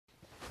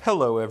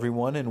Hello,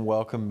 everyone, and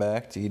welcome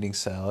back to Eating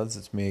Salads.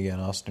 It's me again,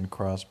 Austin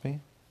Crosby.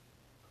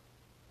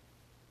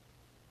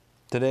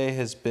 Today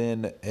has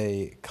been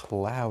a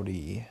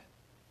cloudy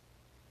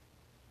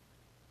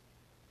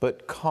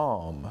but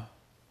calm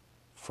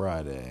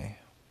Friday.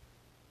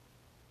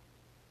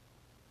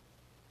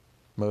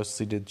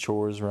 Mostly did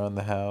chores around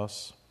the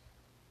house.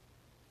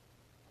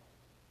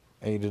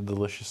 Ate a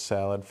delicious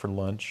salad for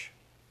lunch.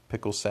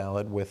 Pickle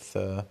salad with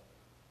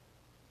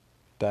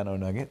dino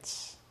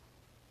nuggets.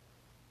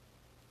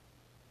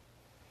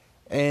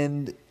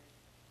 And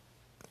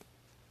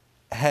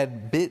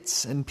had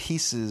bits and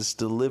pieces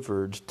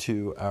delivered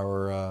to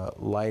our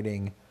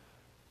lighting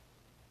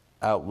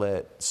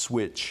outlet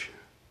switch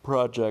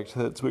project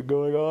that's been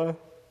going on.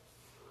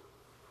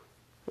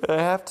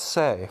 And I have to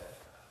say,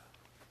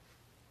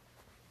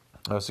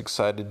 I was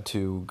excited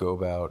to go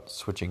about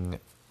switching,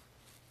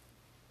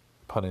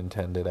 pun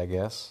intended, I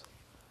guess,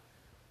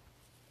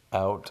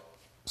 out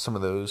some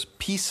of those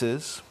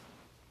pieces.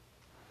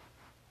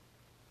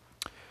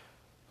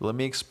 Let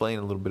me explain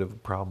a little bit of a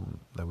problem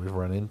that we've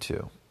run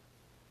into.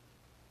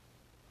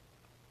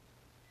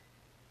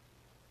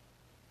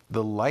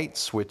 The light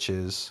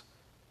switches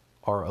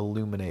are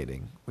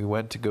illuminating. We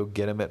went to go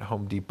get them at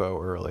Home Depot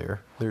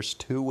earlier. There's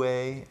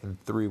 2-way and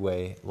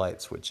 3-way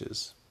light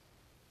switches.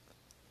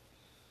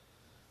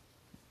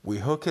 We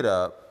hook it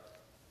up,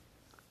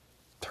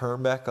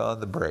 turn back on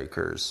the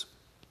breakers,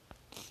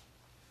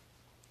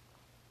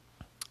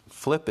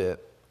 flip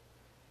it,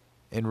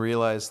 and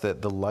realize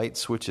that the light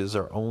switches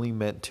are only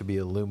meant to be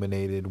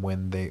illuminated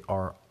when they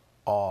are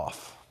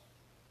off.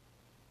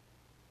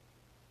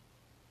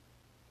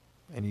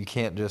 And you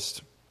can't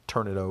just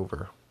turn it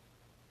over.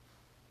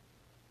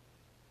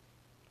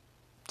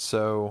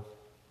 So,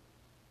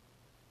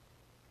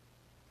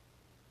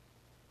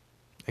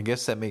 I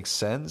guess that makes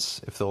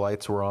sense. If the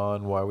lights were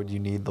on, why would you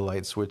need the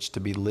light switch to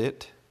be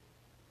lit?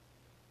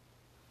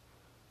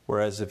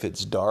 Whereas if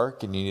it's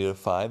dark and you need to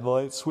find the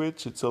light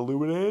switch, it's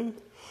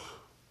illuminated.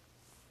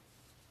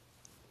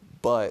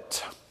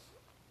 But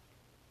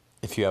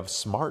if you have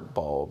smart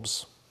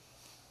bulbs,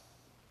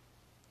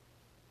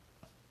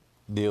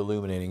 the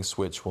illuminating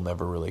switch will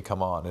never really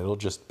come on. It'll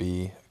just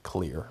be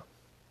clear.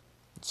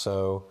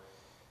 So,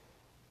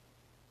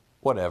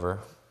 whatever.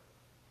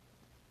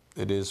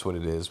 It is what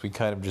it is. We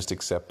kind of just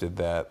accepted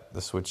that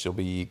the switch will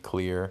be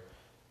clear.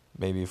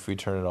 Maybe if we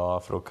turn it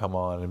off, it'll come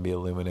on and be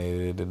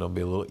illuminated, and it'll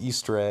be a little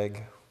Easter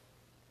egg.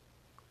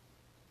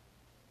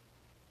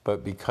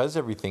 But because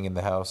everything in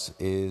the house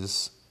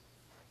is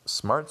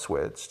smart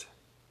switched,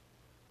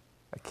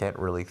 I can't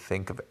really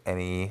think of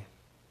any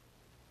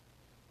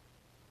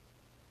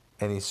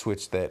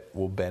switch that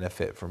will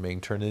benefit from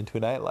being turned into a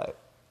nightlight.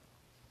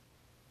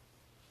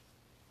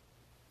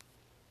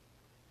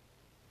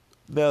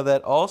 Now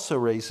that also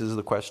raises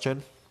the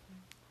question,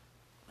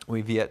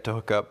 we've yet to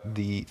hook up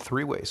the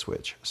 3-way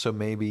switch. So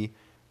maybe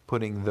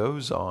putting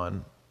those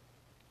on,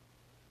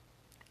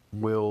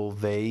 will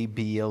they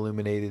be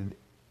illuminated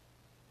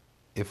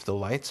if the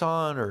light's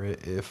on, or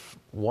if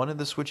one of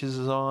the switches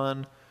is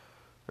on,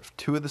 or if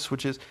two of the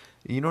switches?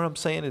 You know what I'm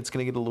saying? It's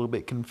going to get a little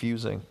bit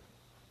confusing.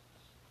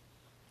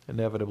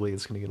 Inevitably,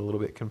 it's going to get a little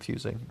bit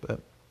confusing,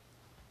 but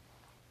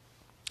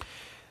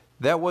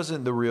that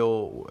wasn't the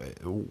real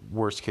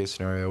worst case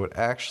scenario. What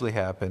actually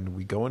happened,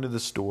 we go into the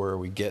store,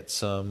 we get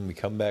some, we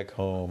come back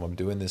home, I'm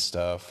doing this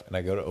stuff, and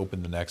I go to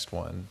open the next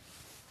one.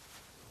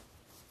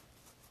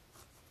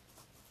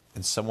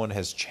 And someone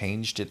has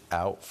changed it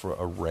out for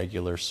a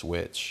regular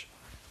switch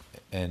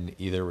and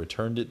either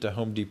returned it to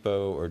Home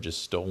Depot or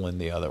just stolen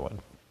the other one.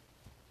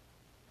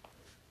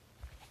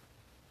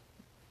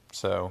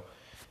 So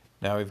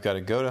now we've got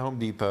to go to Home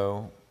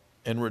Depot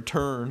and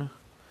return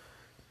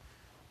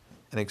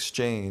and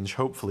exchange.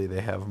 Hopefully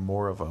they have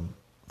more of them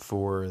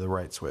for the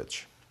right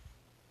switch.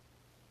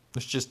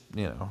 It's just,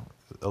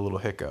 a little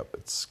hiccup.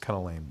 It's kind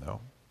of lame, though.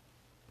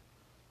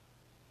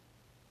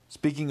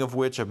 Speaking of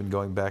which, I've been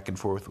going back and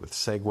forth with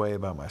Segway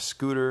about my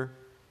scooter.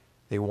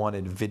 They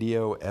wanted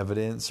video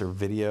evidence or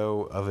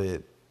video of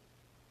it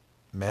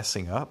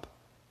messing up.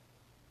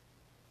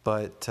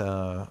 But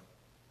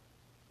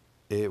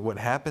what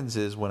happens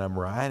is when I'm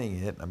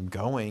riding it,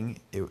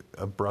 it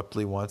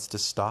abruptly wants to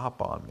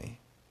stop on me.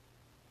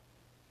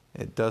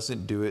 It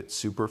doesn't do it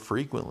super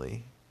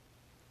frequently.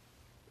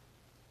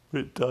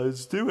 It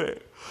does do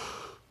it.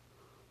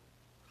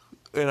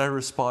 And I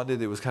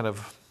responded, it was kind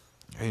of,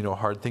 a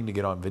hard thing to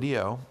get on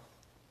video.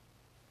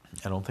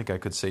 I don't think I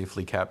could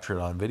safely capture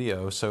it on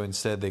video. So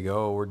instead they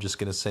go, we're just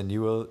going to send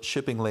you a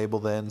shipping label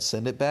then,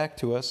 send it back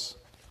to us.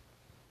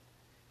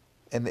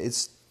 And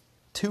it's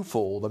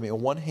twofold. I mean, on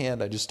one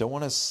hand, I just don't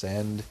want to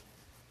send,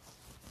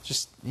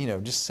 just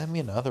send me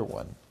another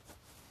one.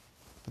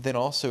 But then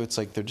also it's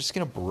like they're just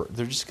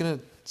gonna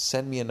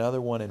send me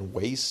another one and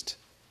waste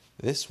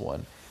this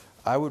one.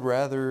 I would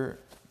rather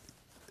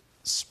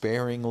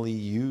sparingly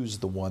use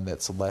the one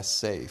that's less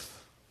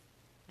safe,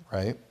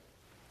 right?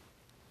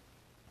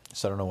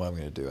 So I don't know what I'm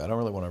going to do. I don't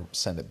really want to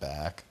send it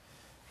back.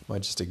 I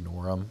might just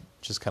ignore them.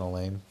 Just kind of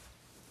lame.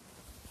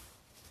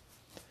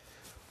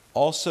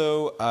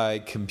 Also,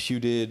 I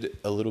computed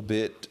a little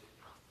bit,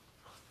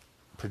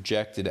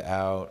 projected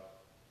out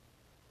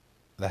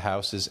the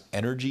house's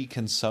energy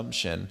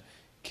consumption,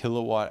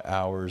 kilowatt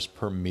hours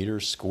per meter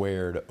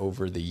squared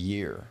over the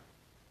year.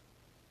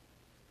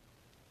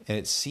 And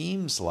it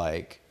seems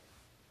like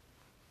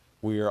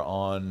we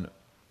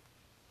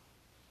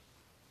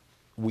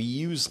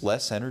use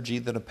less energy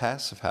than a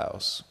passive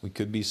house. We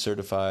could be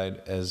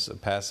certified as a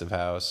passive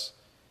house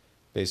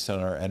based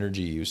on our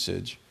energy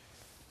usage,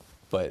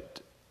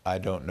 but I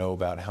don't know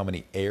about how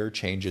many air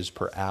changes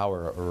per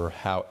hour or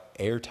how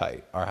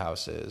airtight our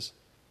house is,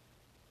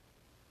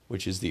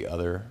 which is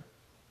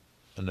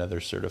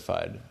another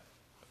certified,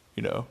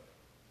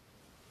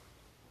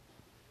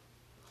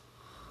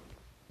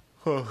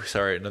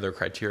 another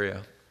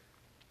criteria.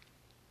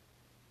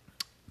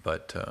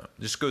 But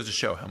just goes to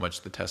show how much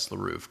the Tesla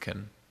roof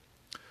can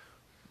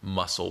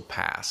muscle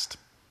past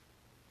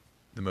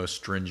the most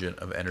stringent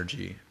of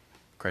energy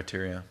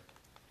criteria.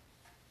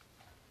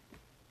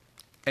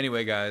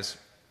 Anyway, guys,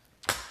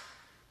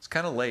 it's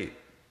kind of late,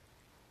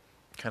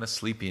 kind of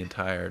sleepy and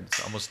tired.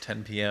 It's almost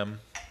 10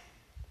 p.m.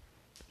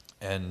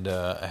 And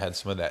I had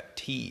some of that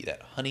tea,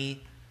 that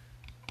honey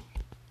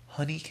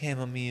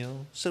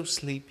chamomile, so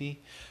sleepy.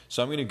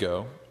 So I'm going to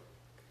go.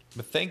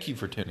 But thank you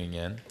for tuning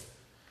in.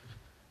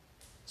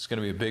 It's going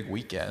to be a big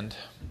weekend.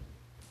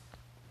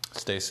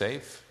 Stay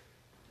safe.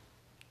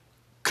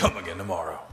 Come again tomorrow.